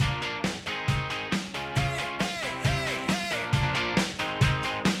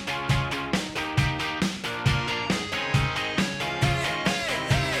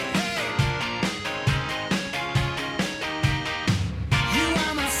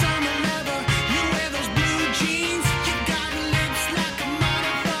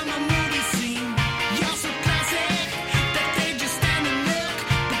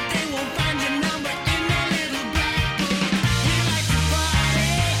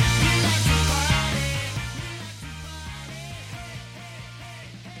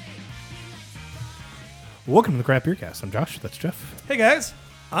Welcome to the Craft Beer Cast. I'm Josh. That's Jeff. Hey guys,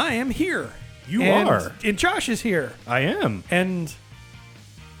 I am here. You are. And Josh is here. I am. And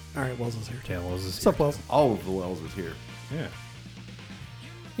all right, Wells is here too. Yeah, Wells is What's up, Wells? All of the Wells is here.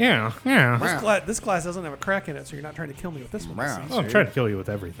 Yeah. This glass doesn't have a crack in it, so you're not trying to kill me with this one. Wow. Oh, I'm trying to kill you with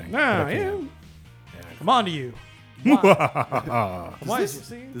everything. Nah, But I yeah. can't. Come on to you. Why is it?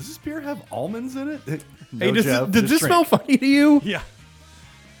 See? Does this beer have almonds in it? No, Hey, Jeff, does just this drink. smell funny to you? Yeah.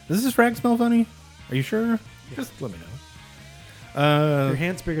 Does this rag smell funny? Are you sure? Just let me know. Your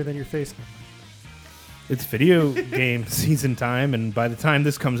hand's bigger than your face. It's video game season time, and by the time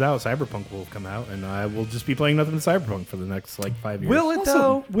this comes out, Cyberpunk will have come out, and I will just be playing nothing but Cyberpunk for the next 5 years. Will it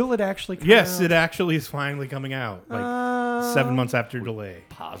though? Will it actually come Yes, out? it actually is finally coming out. 7 months after delay.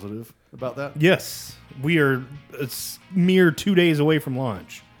 Positive about that? Yes, we are a mere 2 days away from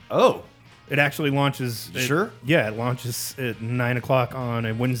launch. Oh, It actually launches. Sure? Yeah, it launches at 9 o'clock on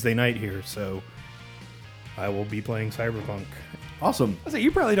a Wednesday night here, so I will be playing Cyberpunk. awesome. I say you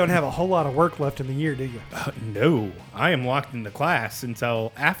probably don't have a whole lot of work left in the year, do you? No, I am locked into class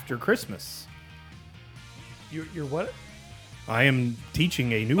until after Christmas. You're what? I am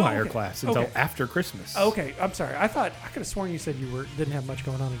teaching a new hire okay. class until Okay. after Christmas. Okay, I'm sorry. I could have sworn you said you didn't have much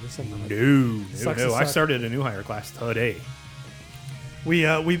going on in December. No. Sucks to I suck. started a new hire class today. We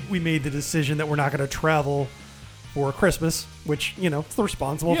made the decision that we're not going to travel for Christmas, which it's the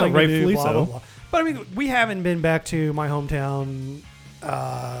responsible Yeah, thing to do. rightfully Blah, so. blah, blah. But I mean, we haven't been back to my hometown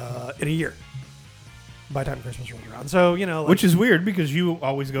in a year by the time Christmas rolls around. So Which is weird because you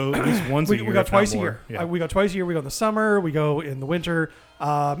always go at least once a year. we go if not twice a more. year. Yeah. We go twice a year. We go in the summer. We go in the winter,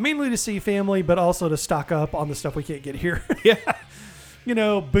 mainly to see family, but also to stock up on the stuff we can't get here.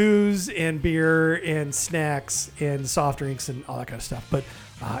 Yeah. Booze and beer and snacks and soft drinks and all that kind of stuff. But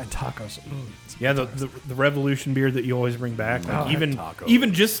and tacos. Yeah, the Revolution beer that you always bring back, Oh,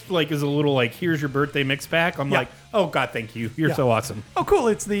 even just as a little here's your birthday mix pack. I'm Yeah. like, oh God, thank you. You're Yeah. so awesome. Oh, cool.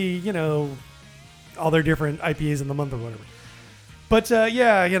 It's the, all their different IPAs in the month or whatever. But so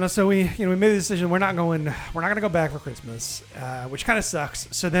we made the decision we're not going to go back for Christmas, which kind of sucks.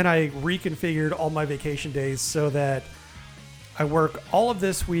 So then I reconfigured all my vacation days so that I work all of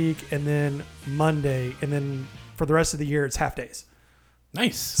this week and then Monday, and then for the rest of the year it's half days.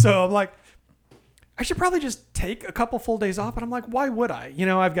 Nice. So I'm like, I should probably just take a couple full days off. And I'm like, why would I?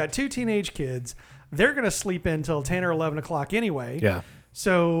 I've got 2 teenage kids. They're going to sleep until 10 or 11 o'clock anyway. Yeah.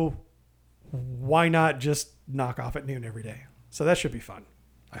 So why not just knock off at noon every day? So that should be fun,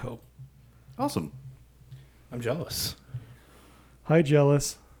 I hope. Awesome. I'm jealous. Hi,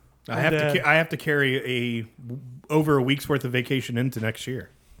 jealous. I have to carry over a week's worth of vacation into next year.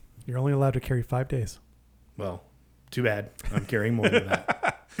 You're only allowed to carry 5 days. Well, too bad. I'm carrying more than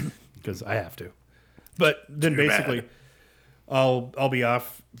that because I have to. But then basically, I'll be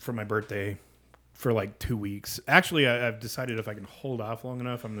off for my birthday for 2 weeks. Actually, I've decided if I can hold off long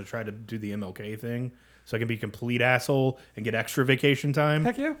enough, I'm going to try to do the MLK thing so I can be a complete asshole and get extra vacation time.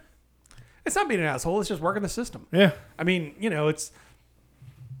 Heck yeah. It's not being an asshole. It's just working the system. Yeah. I mean, it's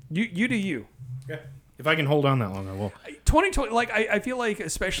you do you. Yeah. If I can hold on that long, I will. 2020, I feel like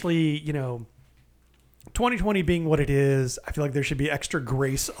especially, 2020 being what it is, I feel like there should be extra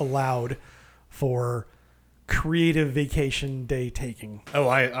grace allowed for creative vacation day taking. Oh,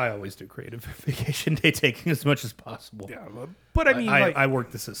 I always do creative vacation day taking as much as possible. Yeah, but I mean, I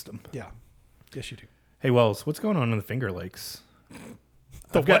work the system. yeah, yes you do. Hey, Wells, what's going on in the Finger Lakes?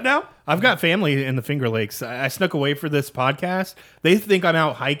 What now? I've got family in the Finger Lakes. I snuck away for this podcast. They think I'm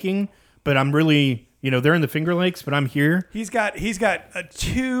out hiking, but I'm really, they're in the Finger Lakes, but I'm here. He's got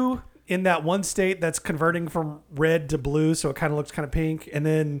 2 in that one state that's converting from red to blue, so it kind of looks kind of pink. And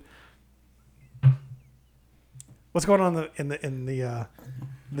then what's going on in the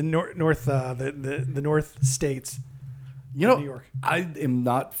north states? New York. I am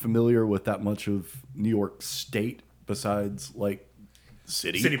not familiar with that much of New York State besides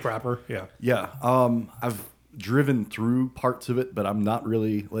city proper, yeah. Yeah. I've driven through parts of it, but I'm not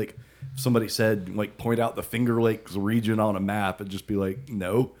really if somebody said point out the Finger Lakes region on a map and just be like,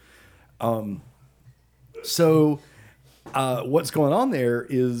 no. So what's going on there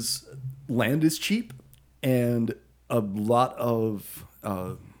is land is cheap, and a lot of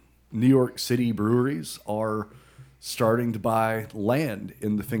New York City breweries are starting to buy land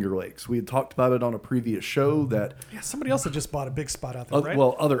in the Finger Lakes. We had talked about it on a previous show that Somebody else had just bought a big spot out there, right?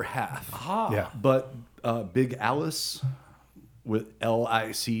 well, other half. Aha. Yeah. But Big Alice with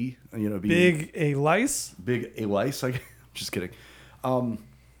LIC, Big Alice. Big Alice. I'm just kidding.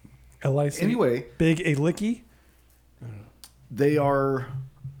 LIC. Anyway, Big A Licky.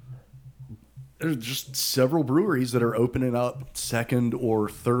 there's just several breweries that are opening up second or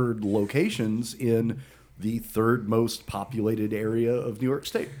third locations in the third most populated area of New York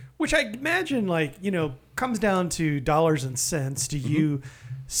State. Which I imagine, like, comes down to dollars and cents. Do you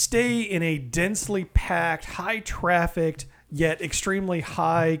stay in a densely packed, high trafficked, yet extremely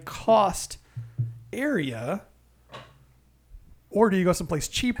high cost area? Or do you go someplace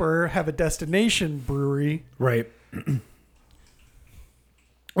cheaper, have a destination brewery? Right.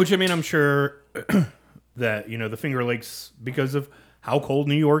 Which, I mean, I'm sure that, the Finger Lakes, because of how cold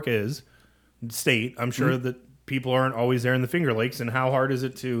New York is, state, I'm sure that people aren't always there in the Finger Lakes. And how hard is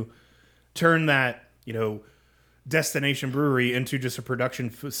it to turn that, destination brewery into just a production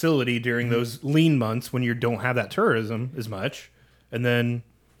facility during those lean months when you don't have that tourism as much? And then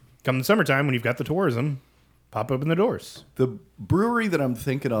come the summertime when you've got the tourism, pop open the doors. The brewery that I'm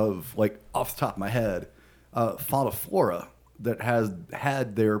thinking of, like off the top of my head, Fauna Flora, that has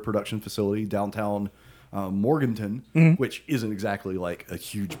had their production facility downtown Morganton, which isn't exactly like a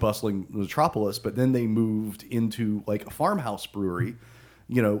huge bustling metropolis, but then they moved into like a farmhouse brewery,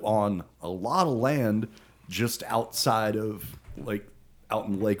 on a lot of land just outside of like out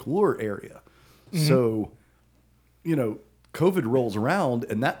in Lake Lure area. So, COVID rolls around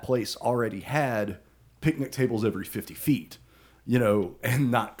and that place already had picnic tables every 50 feet,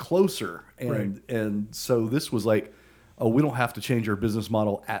 and not closer. And so this was like, oh, we don't have to change our business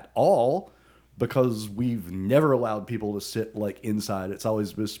model at all because we've never allowed people to sit like inside. It's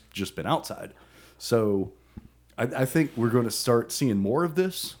always just been outside. So I think we're going to start seeing more of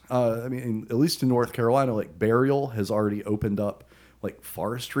this. I mean, at least in North Carolina, like Burial has already opened up like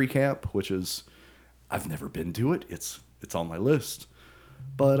forestry camp, which is, I've never been to it. It's on my list.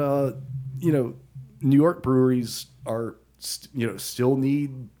 But, New York breweries are, still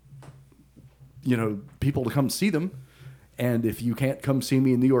need, people to come see them. And if you can't come see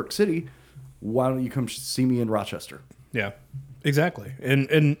me in New York City, why don't you come see me in Rochester? Yeah, exactly.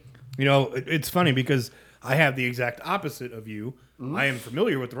 And it's funny because I have the exact opposite of you. I am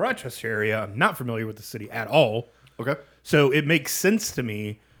familiar with the Rochester area. I'm not familiar with the city at all. Okay. So it makes sense to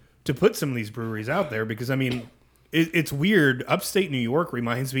me to put some of these breweries out there because, I mean, it's weird. Upstate New York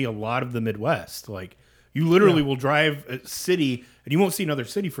reminds me a lot of the Midwest. Like, you literally will drive a city and you won't see another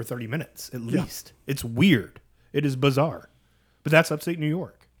city for 30 minutes at least. It's weird. It is bizarre. But that's upstate New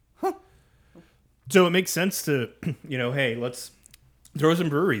York. Huh. So it makes sense to, hey, let's throw some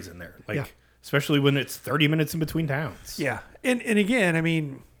breweries in there. Like, especially when it's 30 minutes in between towns. Yeah. And again, I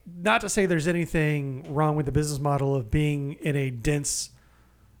mean, not to say there's anything wrong with the business model of being in a dense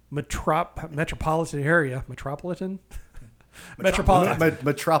metropolitan area. Metropolitan?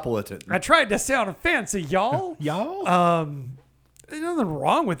 Metropolitan. I tried to sound fancy, y'all. There's nothing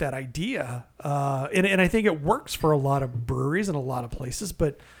wrong with that idea. And I think it works for a lot of breweries in a lot of places.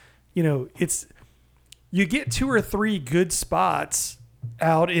 But, you get 2 or 3 good spots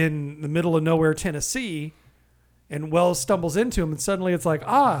out in the middle of nowhere, Tennessee, and Wells stumbles into them. And suddenly it's like,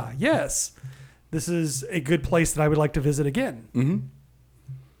 yes, this is a good place that I would like to visit again. Mm-hmm.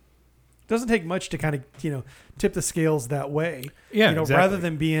 Doesn't take much to kind of, tip the scales that way. Yeah, exactly. Rather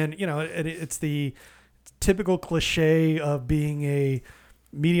than being, it's the typical cliche of being a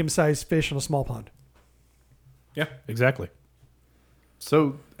medium-sized fish in a small pond. Yeah, exactly.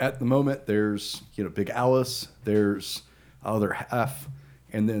 So at the moment, there's, Big Alice, there's Other Half,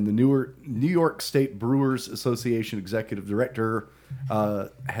 and then the New York State Brewers Association executive director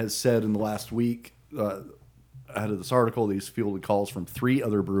has said in the last week, ahead of this article, these fielded calls from 3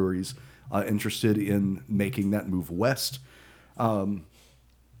 other breweries interested in making that move west.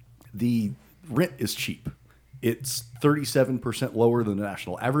 The rent is cheap. It's 37% lower than the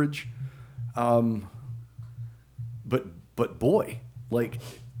national average. But boy, like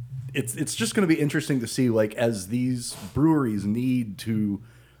it's just going to be interesting to see, like, as these breweries need to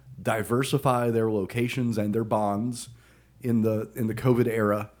diversify their locations and their bonds in the COVID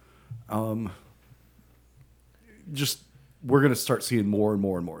era. Just we're going to start seeing more and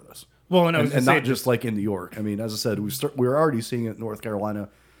more and more of this. Well, and not just like in New York. I mean, as I said, we're already seeing it in North Carolina.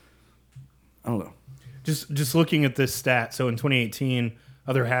 I don't know. Just looking at this stat, so in 2018,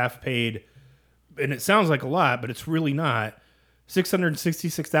 Other Half paid, and it sounds like a lot, but it's really not,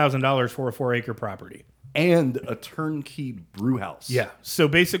 $666,000 for a 4-acre property. And a turnkey brew house. Yeah. So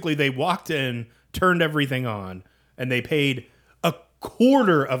basically they walked in, turned everything on, and they paid a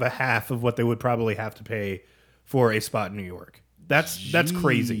quarter of a half of what they would probably have to pay for a spot in New York. That's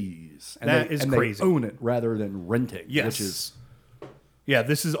crazy. And that is crazy. They own it rather than renting. Yes. Which is... Yeah,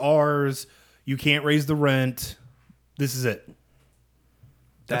 this is ours. You can't raise the rent. This is it.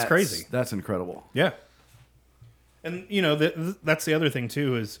 That's crazy. That's incredible. Yeah. And, that's the other thing,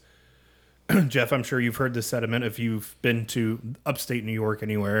 too, is Jeff, I'm sure you've heard this sentiment if you've been to upstate New York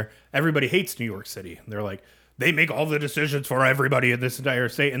anywhere. Everybody hates New York City. They're like, they make all the decisions for everybody in this entire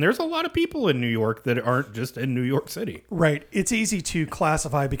state. And there's a lot of people in New York that aren't just in New York City. Right. It's easy to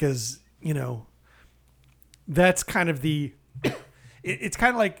classify because, that's kind of it's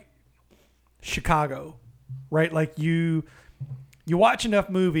kind of like Chicago, right? Like you watch enough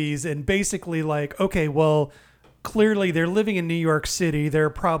movies and basically like, okay, well, clearly they're living in New York City. They're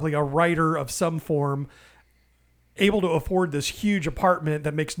probably a writer of some form, able to afford this huge apartment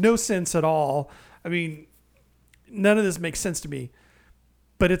that makes no sense at all. I mean, none of this makes sense to me,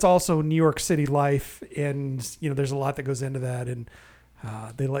 but it's also New York City life. And, there's a lot that goes into that. And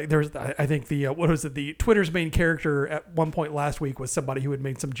I think the Twitter's main character at one point last week was somebody who had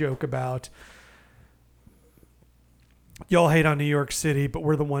made some joke about, y'all hate on New York City, but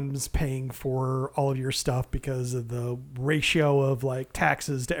we're the ones paying for all of your stuff because of the ratio of like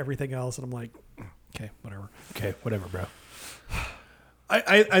taxes to everything else. And I'm like, okay, whatever, bro.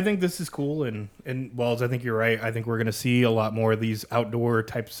 I think this is cool, and Walls, I think you're right. I think we're going to see a lot more of these outdoor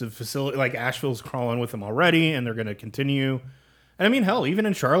types of facility. Like Asheville's crawling with them already, and they're going to continue. And I mean, hell, even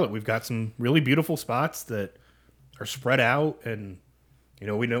in Charlotte, we've got some really beautiful spots that are spread out, and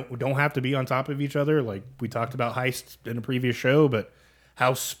we don't have to be on top of each other. Like we talked about Heist in a previous show, but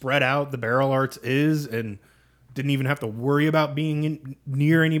how spread out the Barrel Arts is, and didn't even have to worry about being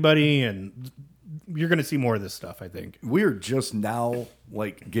near anybody. And you're going to see more of this stuff, I think. We're just now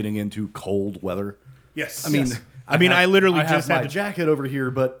like getting into cold weather. Yes. I literally have just had my jacket over here,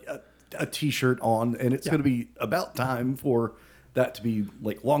 but a t-shirt on, and it's going to be about time for that to be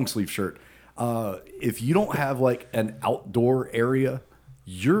like long sleeve shirt. If you don't have like an outdoor area,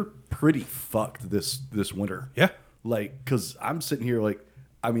 you're pretty fucked this winter. Yeah. Like, cause I'm sitting here like,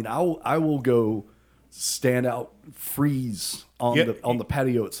 I will go stand out, freeze on the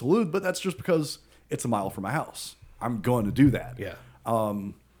patio at Salud, but that's just because it's a mile from my house. I'm going to do that. Yeah.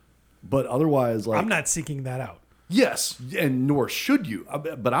 But otherwise, like, I'm not seeking that out. Yes, and nor should you.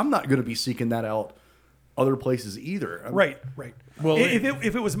 But I'm not going to be seeking that out other places either. Right. Well,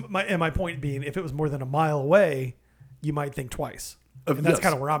 if it was my point being, if it was more than a mile away, you might think twice. And that's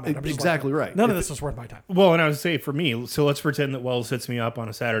kind of where I'm at. I'm just exactly like, right. None of this is worth my time. Well, and I would say for me, so let's pretend that Wells hits me up on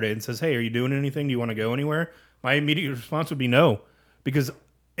a Saturday and says, hey, are you doing anything? Do you want to go anywhere? My immediate response would be no. Because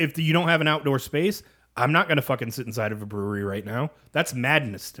if you don't have an outdoor space, I'm not going to fucking sit inside of a brewery right now. That's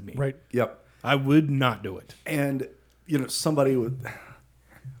madness to me. Right. Yep. I would not do it. And, somebody with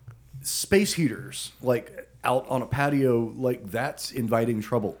space heaters, like out on a patio, like that's inviting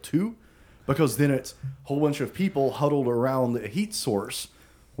trouble too. Because then it's a whole bunch of people huddled around the heat source,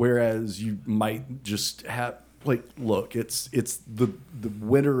 whereas you might just have like, look, it's the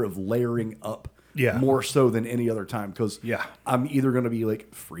winter of layering up, more so than any other time. Because I'm either going to be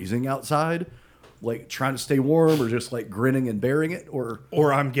like freezing outside, like trying to stay warm, or just like grinning and bearing it, or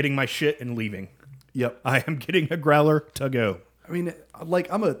I'm getting my shit and leaving. Yep, I am getting a growler to go. I mean, like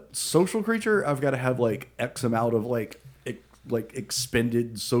I'm a social creature. I've got to have like X amount of like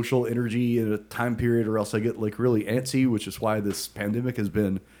expended social energy in a time period, or else I get like really antsy, which is why this pandemic has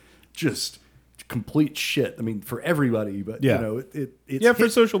been just complete shit. I mean, for everybody, but it's for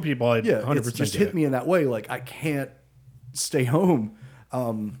social people, I 100% it's just hit me in that way. Like I can't stay home.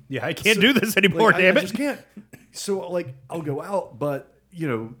 I can't do this anymore. Like, damn it, I just can't. So like I'll go out, but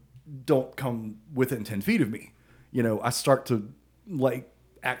don't come within 10 feet of me. I start to like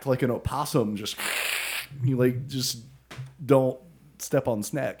act like an opossum, just don't step on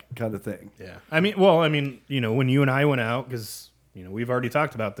snack kind of thing. Yeah. I mean, when you and I went out, because, we've already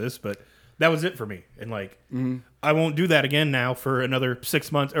talked about this, but that was it for me. And like, I won't do that again now for another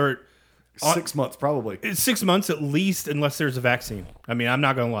 6 months or 6 months, probably. It's 6 months at least, unless there's a vaccine. I mean, I'm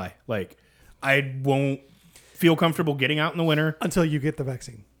not going to lie. Like, I won't feel comfortable getting out in the winter. Until you get the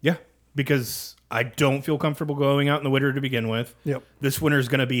vaccine. Yeah. Because I don't feel comfortable going out in the winter to begin with. Yep. This winter is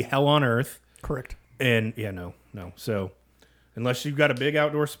going to be hell on earth. Correct. And no. So unless you've got a big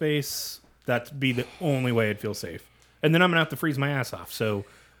outdoor space, that'd be the only way I'd feel safe. And then I'm going to have to freeze my ass off. So,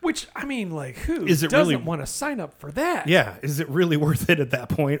 which, I mean, like, who doesn't really want to sign up for that? Yeah. Is it really worth it at that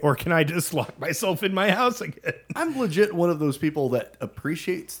point? Or can I just lock myself in my house again? I'm legit one of those people that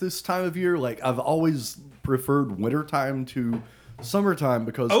appreciates this time of year. Like, I've always preferred wintertime to summertime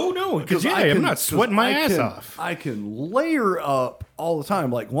because I'm not sweating my ass off. I can layer up all the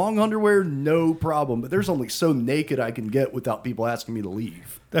time, like long underwear, no problem. But there's only so naked I can get without people asking me to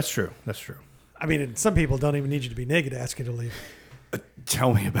leave. That's true. I mean, some people don't even need you to be naked to ask you to leave.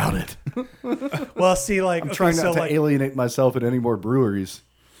 Tell me about it. Well, see, like, I'm trying not to alienate myself at any more breweries.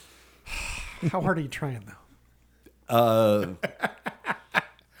 How hard are you trying though?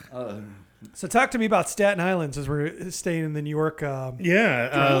 So talk to me about Staten Island since we're staying in the New York.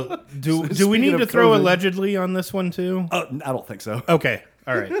 Yeah. Do we Speaking need of to throw COVID. allegedly on this one too? I don't think so. Okay.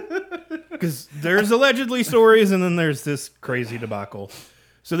 All right. Because there's allegedly stories and then there's this crazy debacle.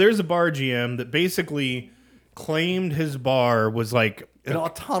 So there's a bar GM that basically claimed his bar was like An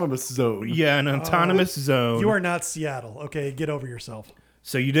autonomous zone. yeah, an autonomous zone. You are not Seattle. Okay, get over yourself.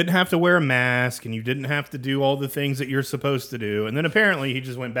 So you didn't have to wear a mask and you didn't have to do all the things that you're supposed to do. And then apparently he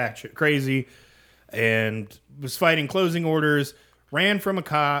just went batshit crazy and was fighting closing orders, ran from a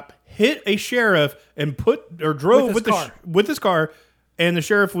cop, hit a sheriff, and drove with his car. And the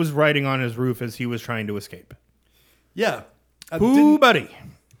sheriff was riding on his roof as he was trying to escape. Yeah. Ooh, buddy.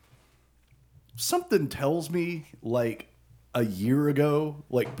 Something tells me like a year ago,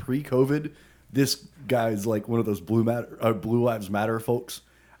 like pre-COVID, this guy's like one of those Blue Lives Matter folks.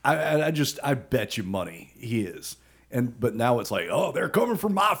 I bet you money he is. But now it's like, oh, they're coming for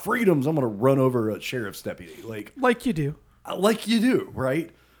my freedoms. I'm gonna run over a sheriff's deputy. Like you do. Like you do, right?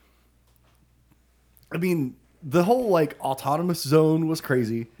 I mean, the whole like autonomous zone was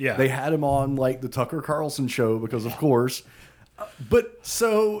crazy. Yeah. They had him on like the Tucker Carlson show because of course. But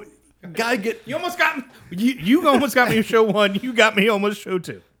so You almost got me. You almost got me show 1. You got me almost show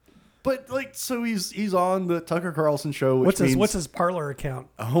 2. But like, so he's on the Tucker Carlson show. Which What's his parlor account?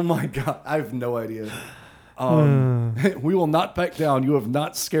 Oh my God, I have no idea. We will not back down. You have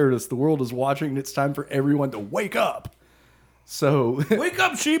not scared us. The world is watching. And it's time for everyone to wake up. So Wake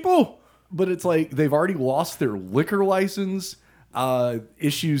up, sheeple. but it's like they've already lost their liquor license.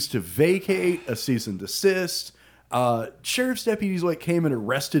 Issues to vacate, a cease and desist. Sheriff's deputies like came and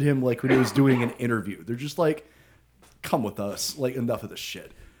arrested him like when he was doing an interview. They're just like, come with us. Like enough of this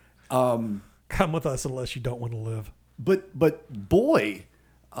shit. Come with us unless you don't want to live. But boy,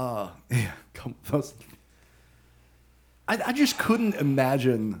 yeah, come with us. I just couldn't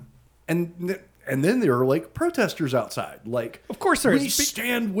imagine. And then there are like protesters outside. Like, Of course there we is.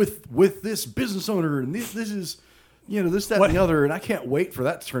 stand with this business owner, and this is, this, that, and the other. And I can't wait for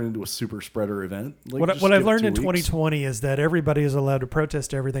that to turn into a super spreader event. Like, What I've give it learned 2 in weeks. 2020 is that everybody is allowed to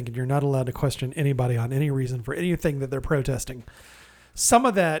protest everything, and you're not allowed to question anybody on any reason for anything that they're protesting. Some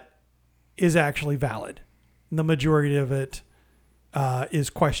of that is actually valid. The majority of it is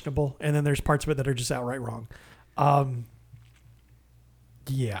questionable, and then there's parts of it that are just outright wrong.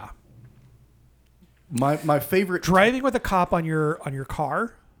 Yeah. My favorite Driving with a cop on your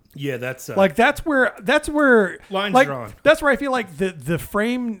car, Yeah, that's like that's where Lines like, drawn. That's where I feel like the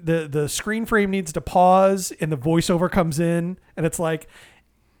frame the screen frame needs to pause and the voiceover comes in and it's like,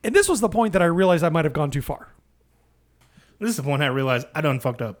 and this was the point that I realized I might have gone too far. This is the point I realized I done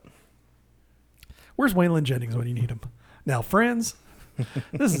fucked up. Where's Waylon Jennings when you need him? Now, friends,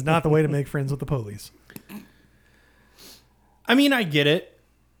 this is not the way to make friends with the police. I mean, I get it.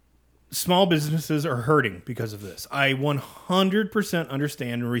 Small businesses are hurting because of this. I 100%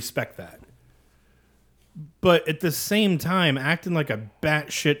 understand and respect that. But at the same time, acting like a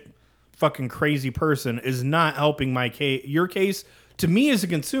batshit fucking crazy person is not helping your case. To me as a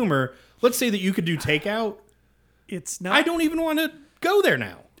consumer, let's say that you could do takeout. It's not. I don't even want to go there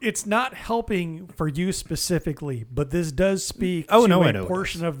now. It's not helping for you specifically, but this does speak Oh, to no, I a know it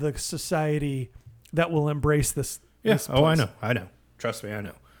portion of the society that will embrace this. Yes. this Oh, place. I know. Trust me, I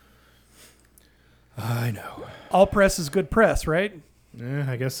know. I know. All press is good press, right? Yeah,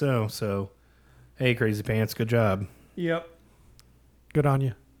 I guess so. So, hey, Crazy Pants, good job. Yep. Good on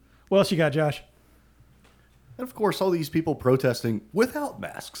you. What else you got, Josh? And of course, all these people protesting without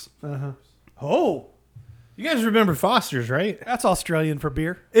masks. Oh, You guys remember Foster's, right? that's Australian for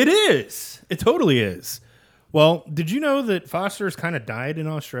beer. It is. It totally is. Well, did you know that Foster's kind of died in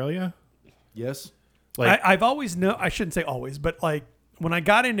Australia? Yes. Like, I've always known, I shouldn't say always, but like when I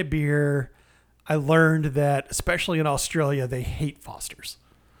got into beer, I learned that especially in Australia, they hate Foster's.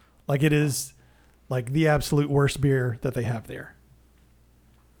 Like it is like the absolute worst beer that they have there.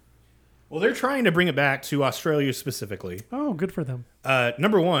 well, they're trying to bring it back to Australia specifically. Oh, good for them.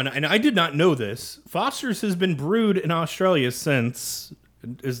 Number one, and I did not know this, Foster's has been brewed in Australia since.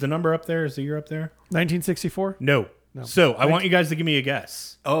 Is the number up there? Is the year up there? 1964? No. So I want you guys to give me a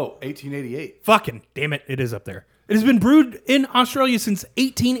guess. Oh, 1888. Fucking damn it! It is up there. It has been brewed in Australia since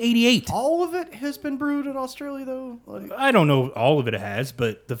 1888. All of it has been brewed in Australia, though. Like, I don't know all of it has,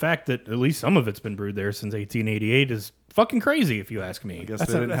 but the fact that at least some of it's been brewed there since 1888 is fucking crazy, if you ask me. I guess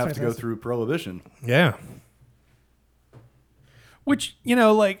That's they didn't that's have to go fantastic. through prohibition. Yeah. Which,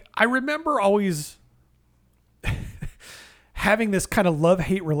 like I remember always having this kind of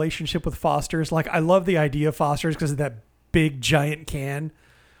love-hate relationship with Foster's. Like I love the idea of Foster's because of that big giant can,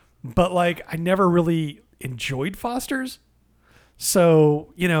 but like I never really enjoyed Foster's.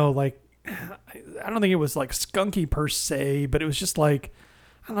 So, like, I don't think it was like skunky per se, but it was just like,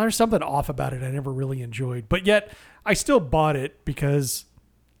 I don't know, there's something off about it I never really enjoyed. But yet, I still bought it because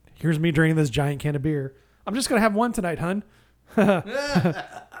here's me drinking this giant can of beer. I'm just going to have one tonight, hun.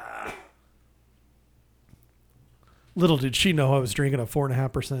 Little did she know I was drinking a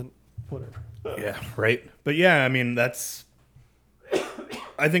 4.5%, whatever. Yeah, right. But yeah, I mean, that's.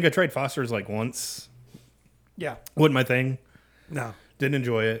 I think I tried Foster's like once. Yeah. Wasn't my thing. No. Didn't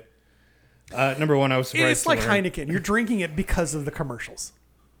enjoy it. Number one, I was surprised. It's like Heineken. You're drinking it because of the commercials.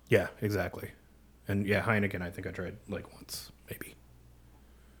 Yeah, exactly. And yeah, Heineken, I think I tried like once,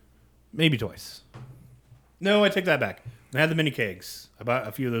 maybe twice. No, I take that back. I had the mini kegs. I bought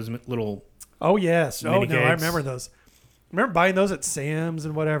a few of those little. Oh yes. Oh mini no, I kegs. remember those. I remember buying those at Sam's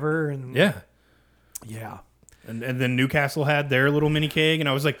and whatever. And Yeah. yeah. And then Newcastle had their little mini keg, and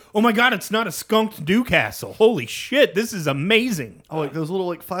I was like, "Oh my god, it's not a skunked Newcastle! Holy shit, this is amazing!" Oh, like those little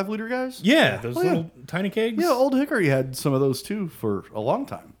 5-liter guys? Yeah, those Oh, yeah. little tiny kegs. Yeah, Old Hickory had some of those too for a long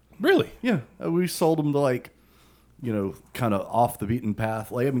time. Really? Yeah, we sold them to kind of off the beaten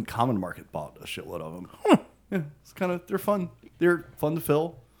path. Common Market bought a shitload of them. Huh. Yeah, they're fun. They're fun to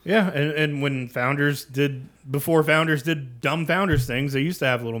fill. Yeah, and when before Founders did dumb Founders things, they used to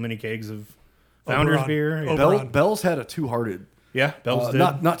have little mini kegs of Founders Oberon. beer. Yeah. Oberon. Bell's had a Two-Hearted. Yeah, Bell's did.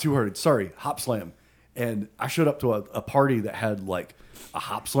 Not Two-Hearted. Sorry, Hop Slam. And I showed up to a party that had like a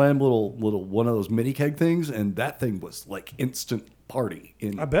Hop Slam little one of those mini keg things, and that thing was like instant party.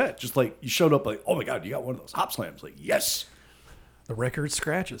 I bet. Just like you showed up like, oh my god, you got one of those Hop Slams. Like, yes. The record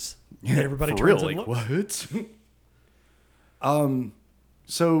scratches. Yeah, Everybody for turns real. and Like, looks. what?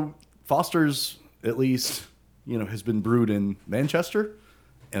 So Foster's at least has been brewed in Manchester,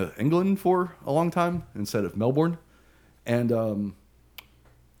 England for a long time instead of Melbourne, and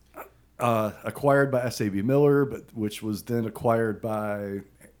acquired by SAB Miller, which was then acquired by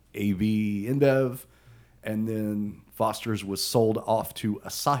AB InBev, and then Foster's was sold off to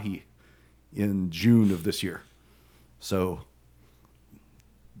Asahi in June of this year. So,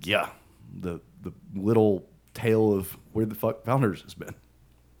 yeah, the little tale of where the fuck Founders has been.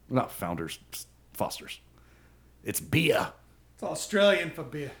 Not Founders, Foster's. It's beer. It's Australian for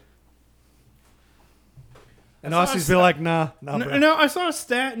beer. And I saw Aussies a be like, nah, bro. No, I saw a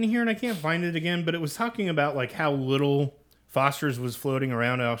stat in here and I can't find it again, but it was talking about like how little Foster's was floating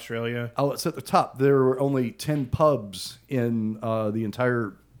around Australia. Oh, it's at the top. There were only 10 pubs in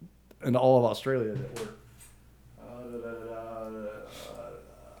in all of Australia that were.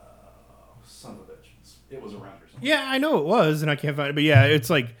 Son of a bitch. It was around here somewhere. Yeah, I know it was, and I can't find it. But yeah, it's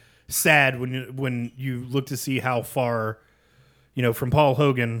like sad when you look to see how far, from Paul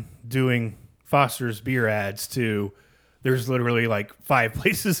Hogan doing Foster's beer ads to there's literally like 5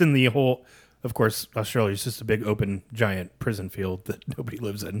 places in the whole. Of course, Australia's just a big open giant prison field that nobody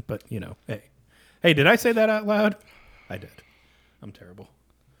lives in. But hey, did I say that out loud? I did. I'm terrible.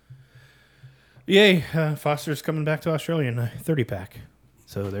 Yay, Foster's coming back to Australia in a 30-pack.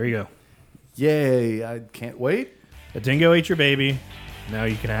 So there you go. Yay, I can't wait. A dingo ate your baby. Now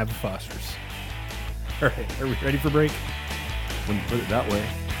you can have the Fosters. All right, are we ready for break? When you put it that way.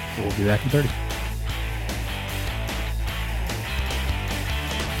 We'll be back in 30.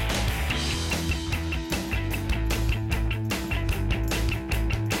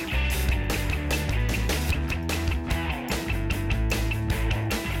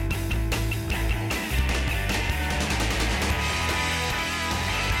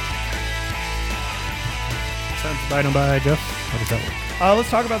 Time to buy, don't buy, Jeff. How does that work?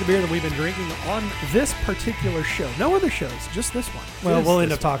 Let's talk about the beer that we've been drinking on this particular show. No other shows, just this one. Well, Just we'll end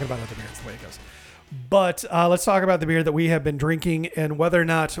this up talking about other beers the way it goes. But let's talk about the beer that we have been drinking and whether or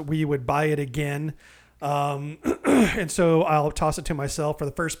not we would buy it again. And so I'll toss it to myself for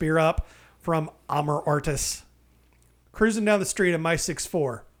the first beer up from Amor Artis. Cruising down the street in my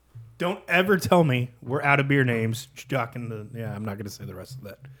 6'4". Don't ever tell me we're out of beer names. Yeah, I'm not going to say the rest of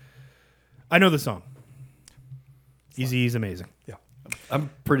that. I know the song. Easy is amazing. Yeah. I'm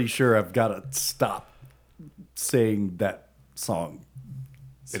pretty sure I've got to stop saying that song.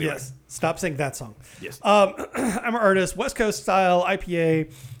 Anyway. Yes. Stop saying that song. Yes. I'm an artist, West Coast style,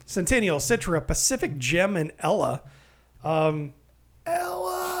 IPA, Centennial, Citra, Pacific Gem, and Ella.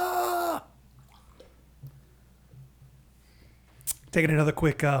 Ella! Taking another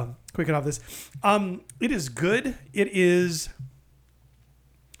quick hit off this. It is good.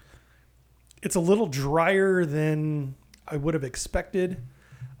 It's a little drier than I would have expected.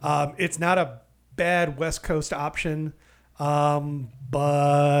 It's not a bad West Coast option,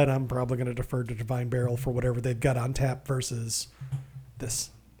 but I'm probably going to defer to Divine Barrel for whatever they've got on tap versus this.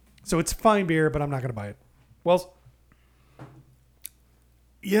 So it's fine beer, but I'm not going to buy it. Wells?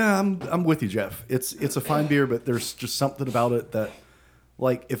 Yeah, I'm with you, Jeff. It's a fine beer, but there's just something about it that,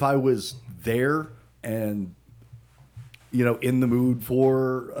 like, if I was there and in the mood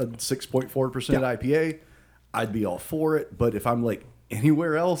for a 6.4% IPA, I'd be all for it. But if I'm like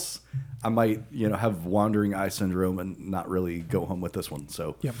anywhere else, I might have wandering eye syndrome and not really go home with this one.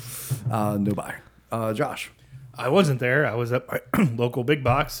 So no buy. Josh. I wasn't there. I was at my local big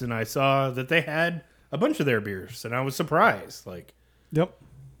box, and I saw that they had a bunch of their beers, and I was surprised. Like, Yep.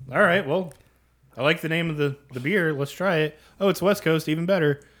 all right, well, I like the name of the beer. Let's try it. Oh, it's West Coast, even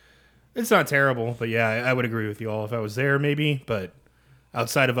better. It's not terrible, but yeah, I would agree with you all if I was there, maybe. But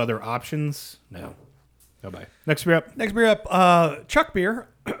outside of other options, no. Bye-bye. Next beer up. Next beer up, Chuck Beer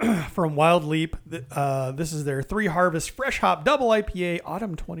from Wild Leap. This is their 3 Harvest Fresh Hop Double IPA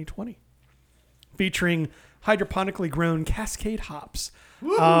Autumn 2020, featuring hydroponically grown Cascade hops.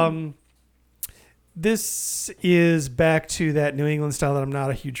 This is back to that New England style that I'm not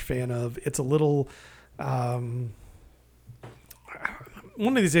a huge fan of. It's a little... one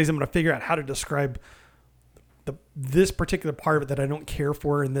of these days I'm going to figure out how to describe this particular part of it that I don't care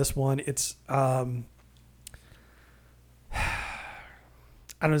for in this one. It's... I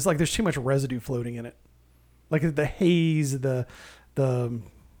don't know. It's like there's too much residue floating in it. Like the haze, the I don't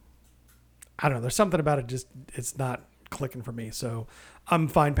know. There's something about it. Just it's not clicking for me. So I'm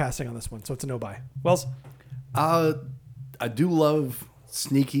fine passing on this one. So it's a no buy. Wells, I do love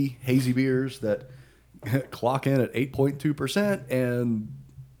sneaky hazy beers that clock in at 8.2% and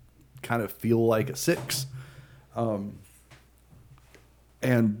kind of feel like a 6.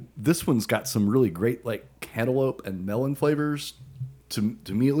 And this one's got some really great like cantaloupe and melon flavors to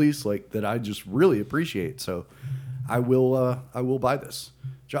me at least, like that I just really appreciate. So I will buy this.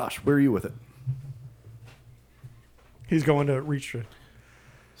 Josh, where are you with it? he's going to reach.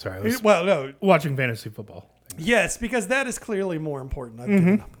 Sorry, I was Well, no. watching fantasy football. Yes, because that is clearly more important. I've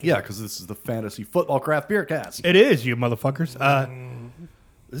given up. Yeah, because this is the Fantasy Football Craft Beer Cast. It is, you motherfuckers.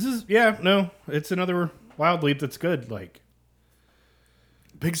 This is, it's another Wild Leap that's good. Like,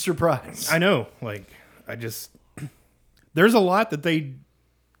 Big surprise. I know. Like, there's a lot that they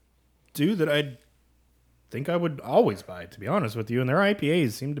do that I think I would always buy, to be honest with you. And their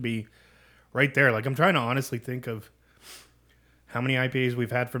IPAs seem to be right there. Like, I'm trying to honestly think of how many IPAs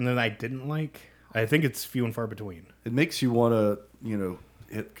we've had from them that I didn't like. I think it's few and far between. It makes you want to,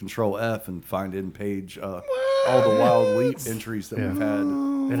 hit Control F and find in page all the Wild Leap entries that we've had.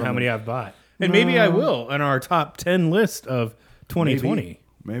 And how many I've bought. And maybe I will in our top 10 list of 2020.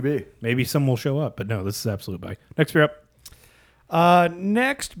 Maybe some will show up, but no, this is absolute buy. Next beer up.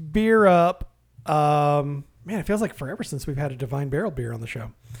 Next beer up. Man, it feels like forever since we've had a Divine Barrel beer on the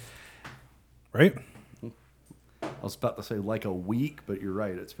show. Right? I was about to say like a week, but you're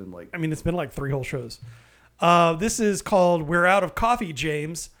right. It's been like... it's been like 3 whole shows. This is called We're Out of Coffee,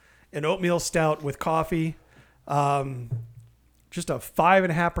 James. An oatmeal stout with coffee. Just a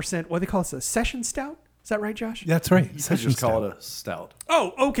 5.5%. What do they call it? A session stout? Is that right, Josh? That's right. You could just call it a stout.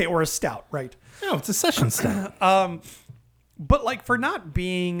 Oh, okay. Or a stout, right. No, it's a session stout. But like for not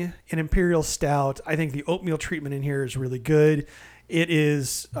being an imperial stout, I think the oatmeal treatment in here is really good. It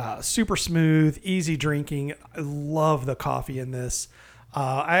is super smooth, easy drinking. I love the coffee in this.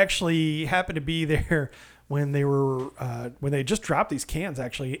 I actually happened to be there when they just dropped these cans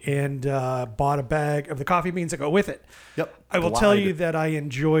actually, and bought a bag of the coffee beans that go with it. Yep. I will tell you that I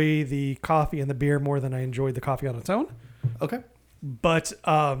enjoy the coffee and the beer more than I enjoyed the coffee on its own. Okay. But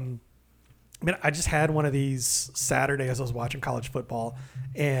I just had one of these Saturday as I was watching college football,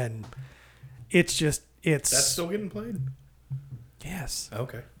 and it's That's still getting played? Yes.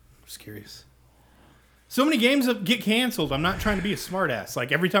 Okay. Just curious. So many games get canceled. I'm not trying to be a smartass.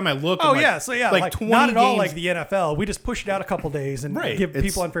 Like every time I look, Oh, I'm like, yeah. So, yeah. Like 20 not at all games- like the NFL. We just push it out a couple days and give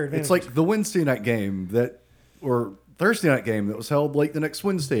people unfair advantage. It's like the Wednesday night game or Thursday night game that was held late the next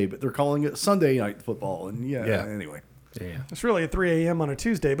Wednesday, but they're calling it Sunday night football. And anyway. Yeah. It's really at 3 a.m. on a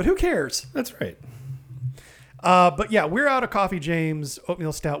Tuesday, but who cares? That's right. But yeah, We're Out of Coffee, James.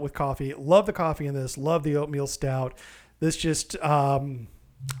 Oatmeal stout with coffee. Love the coffee in this. Love the oatmeal stout. This just, I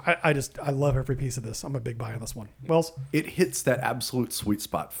love every piece of this. I'm a big buy on this one. Wells? It hits that absolute sweet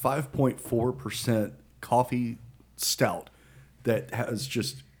spot. 5.4% coffee stout that has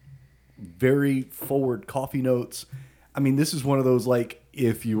just very forward coffee notes. This is one of those, like,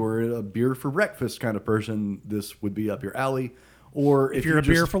 if you were a beer for breakfast kind of person, this would be up your alley. Or If you're a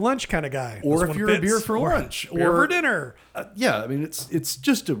beer for lunch kind of guy. Or if you're a beer for lunch. Beer for dinner. It's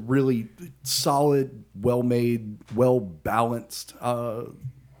just a really solid, well-made, well-balanced,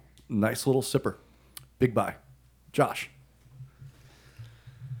 nice little sipper. Big buy. Josh,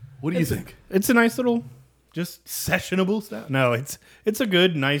 what do you think? It's a nice little just sessionable stuff. No, it's a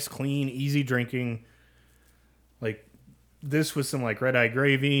good, nice, clean, easy drinking. Like this with some like red eye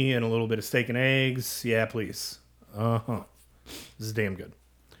gravy and a little bit of steak and eggs. Yeah, please. This is damn good.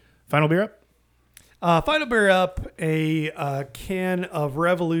 Final beer up. Final beer up, a can of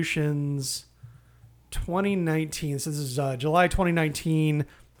Revolution's 2019. So this is July 2019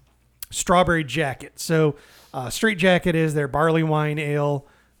 Strawberry Jacket. So Straight Jacket is their barley wine ale,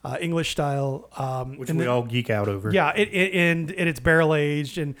 English style. Which we all geek out over. Yeah, and it's barrel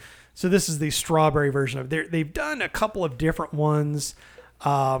aged. And so this is the strawberry version of it. They've done a couple of different ones.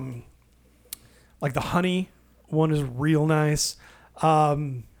 Like the honey one is real nice.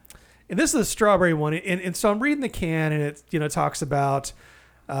 And this is the strawberry one. And so I'm reading the can, and it talks about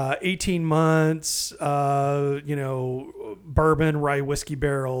 18 months, bourbon, rye whiskey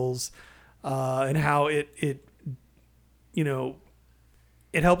barrels, and how it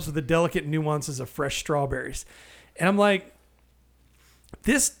helps with the delicate nuances of fresh strawberries. And I'm like,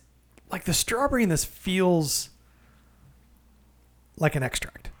 the strawberry in this feels like an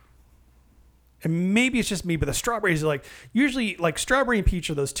extract. And maybe it's just me, but the strawberries are like, usually like strawberry and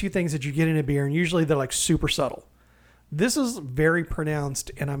peach are those two things that you get in a beer, and usually they're like super subtle. This is very pronounced,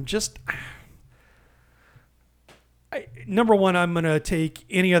 and I'm just... number one, I'm going to take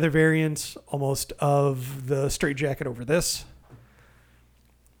any other variant almost of the Straight Jacket over this.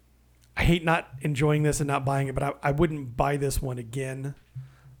 I hate not enjoying this and not buying it, but I wouldn't buy this one again.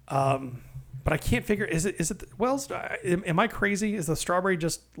 But I can't figure, is it Wells? Am I crazy? Is the strawberry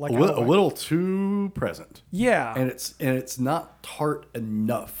just like... a little too present. Yeah. And it's not tart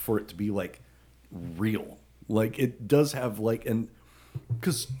enough for it to be like real. Like it does have like, and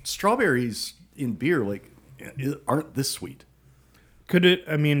because strawberries in beer like aren't this sweet. Could it,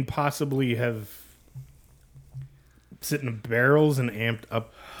 possibly have sit in barrels and amped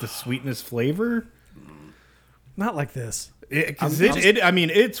up the sweetness flavor? Not like this.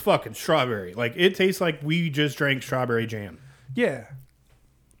 It's fucking strawberry. Like it tastes like we just drank strawberry jam. Yeah.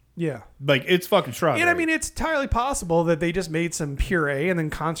 Yeah. Like it's fucking strawberry. And it's entirely possible that they just made some puree and then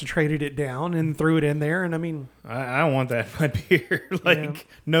concentrated it down and threw it in there. And I don't want that in my beer.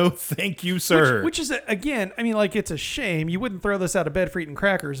 No, thank you, sir. Which is, again, it's a shame. You wouldn't throw this out of bed for eating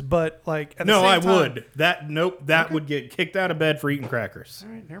crackers, but like, at the no, same I time, would. That would get kicked out of bed for eating crackers.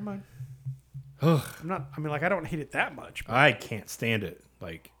 All right, never mind. I don't hate it that much. But. I can't stand it.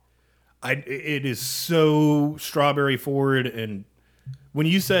 It is so strawberry forward, and when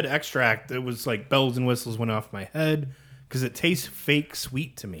you said extract, it was like bells and whistles went off my head because it tastes fake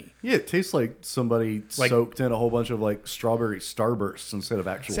sweet to me. Yeah, it tastes like somebody soaked in a whole bunch of like strawberry Starbursts instead of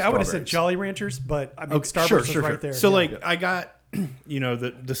actual strawberries. I would have said Jolly Ranchers, but Starburst is right there. So I got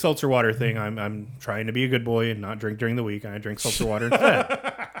the seltzer water thing. I'm trying to be a good boy and not drink during the week, and I drink seltzer water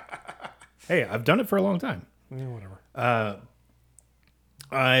instead. Hey, I've done it for a long time. Yeah, whatever.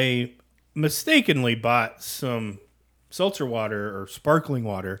 I mistakenly bought some seltzer water or sparkling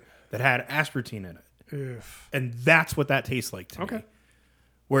water that had aspartame in it. Oof. And that's what that tastes like to me.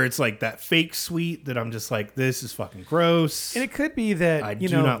 Where it's like that fake sweet that I'm just like, this is fucking gross. And it could be that, I do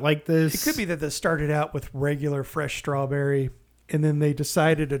not like this. It could be that this started out with regular fresh strawberry and then they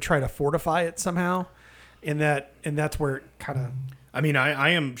decided to try to fortify it somehow. And that's where it kind of... I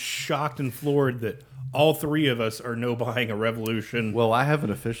am shocked and floored that all three of us are no buying a Revolution. Well, I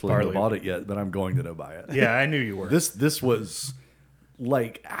haven't officially bought it yet, but I'm going to no buy it. Yeah, I knew you were. This was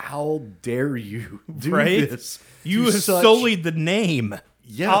like, how dare you do this? You have sullied the name.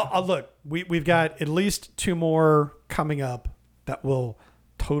 Yeah. I'll look, we've got at least two more coming up that will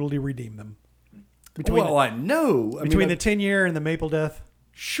totally redeem them. I know. Between the 10-year and the Maple Death.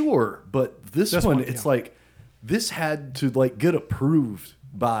 Sure, but this one, it's like, this had to like get approved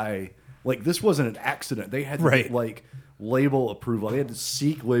by, like, this wasn't an accident. They had to get like label approval. They had to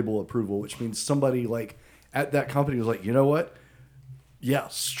seek label approval, which means somebody like at that company was like, you know what? Yeah,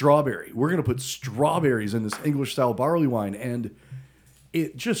 strawberry. We're going to put strawberries in this English style barley wine. And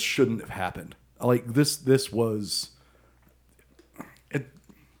it just shouldn't have happened. Like this was...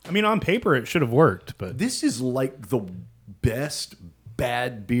 on paper, it should have worked, but... This is like the best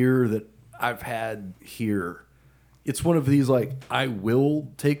bad beer that I've had here. It's one of these, like, I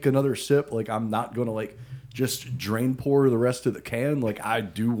will take another sip. Like, I'm not going to, like, just drain pour the rest of the can. Like, I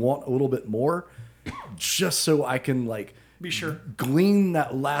do want a little bit more just so I can, like... Be sure. Glean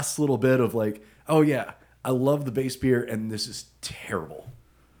that last little bit of, like, oh, yeah, I love the base beer, and this is terrible.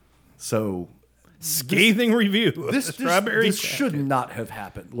 So... Scathing review. This should not have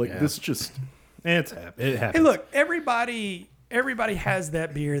happened. Like, this just... It happens. And look, everybody has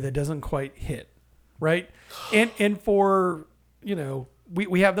that beer that doesn't quite hit, right? And for,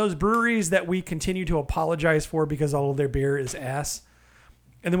 we have those breweries that we continue to apologize for because all of their beer is ass.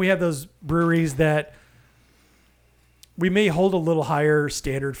 And then we have those breweries that we may hold a little higher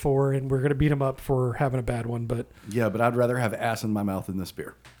standard for, and we're going to beat them up for having a bad one. But Yeah, but I'd rather have ass in my mouth than this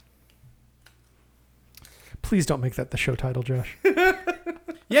beer. please don't make that the show title, Josh.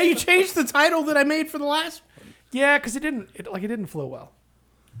 Yeah, you changed the title that I made for the last one. Yeah, because it didn't flow well.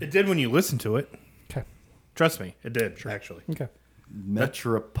 It did when you listened to it. Okay. Trust me, it did, actually. Okay.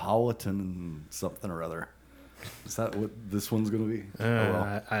 Metropolitan something or other. Is that what this one's going to be?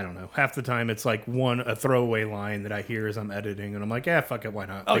 I don't know. Half the time it's like a throwaway line that I hear as I'm editing, and I'm like, fuck it, why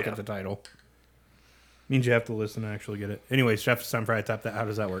not? Pick up the title. Means you have to listen to actually get it. Anyways, Jeff, it's time for I Tap That. How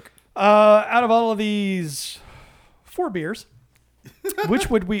does that work? Out of all of these 4 beers, which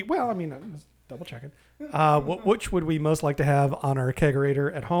would we? Well, I mean, I'm just double checking. Which would we most like to have on our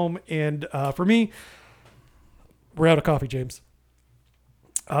kegerator at home? And for me, we're out of coffee, James.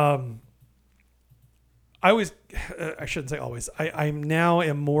 I shouldn't say always. I'm now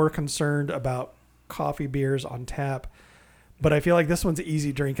more concerned about coffee beers on tap, but I feel like this one's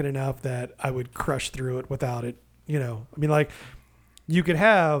easy drinking enough that I would crush through it without it. You know, I mean, like you could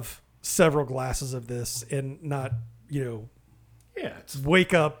have several glasses of this and not, It's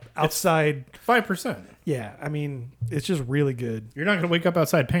wake up outside. 5%. Yeah, I mean, it's just really good. You're not going to wake up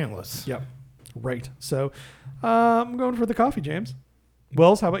outside pantless. Yep. Right. So I'm going for the coffee, James.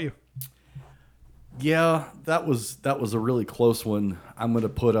 Wells, how about you? Yeah, that was a really close one. I'm going to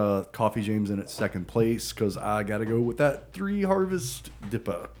put Coffee James in at second place because I got to go with that 3 Harvest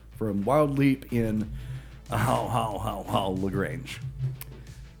Dippa from Wild Leap in LaGrange.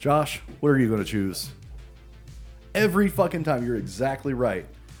 Josh, what are you going to choose? Every fucking time, you're exactly right.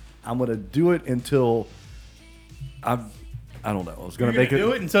 I'm going to do it until I don't know. I was going to make it.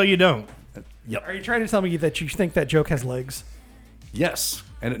 Do it until you don't. Yep. Are you trying to tell me that you think that joke has legs? Yes,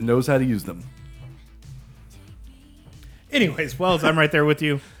 and it knows how to use them. Anyways, Wells, I'm right there with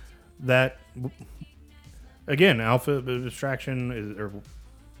you. That, again, Alpha Abstraction or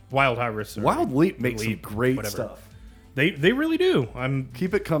Wild Harvest. Wild Leap makes some great whatever. stuff. They really do.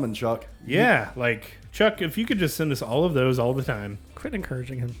 Keep it coming, Chuck. Yeah, like, Chuck, if you could just send us all of those all the time. Quit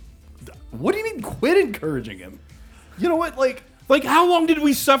encouraging him. What do you mean quit encouraging him? You know what? Like, how long did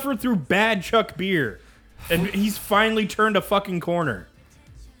we suffer through bad Chuck beer? And he's finally turned a fucking corner.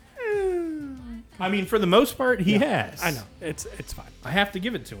 I mean, for the most part, he has. I know. It's fine. I have to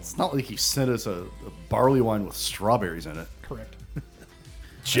give it to him. it's not like he sent us a barley wine with strawberries in it. Correct.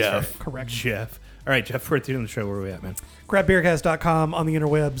 Jeff. Correct. Jeff. All right, Jeff, we're at the end of the show. Where are we at, man? Crapbeercast.com on the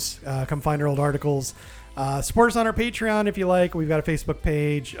interwebs. Come find our old articles. Support us on our Patreon if you like. We've got a Facebook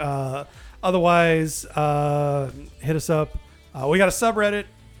page. Otherwise, hit us up. We got a subreddit,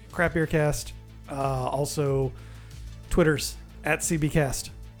 Crapbeercast. Also, Twitter's at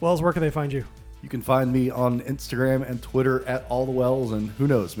CBcast. Wells, where can they find you? You can find me on Instagram and Twitter at All the Wells, and who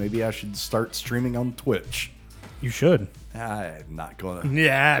knows, maybe I should start streaming on Twitch. You should. I'm not gonna.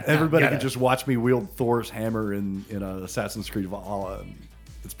 Yeah. Everybody can just watch me wield Thor's hammer in Assassin's Creed Valhalla, and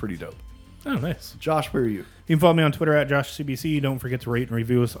it's pretty dope. Oh, nice. Josh, where are you? You can follow me on Twitter at JoshCBC. Don't forget to rate and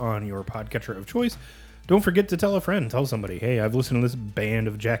review us on your podcatcher of choice. Don't forget to tell a friend. Tell somebody, hey, I've listened to this band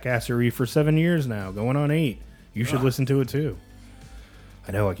of jackassery for 7 years now, going on 8. You should listen to it too.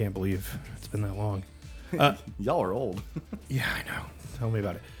 I know, I can't believe it's been that long. Y'all are old. Yeah, I know. Tell me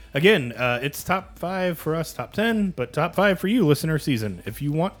about it. Again, it's top 5 for us, top 10, but top 5 for you, listener season. If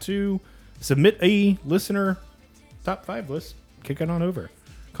you want to submit a listener top 5 list, kick it on over.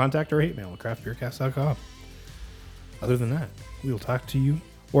 Contact our hate mail at craftbeercast.com. Other than that, we will talk to you,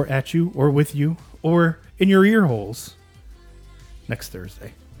 or at you, or with you, or in your ear holes next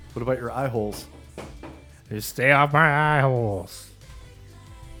Thursday. What about your eye holes? Just stay off my eye holes.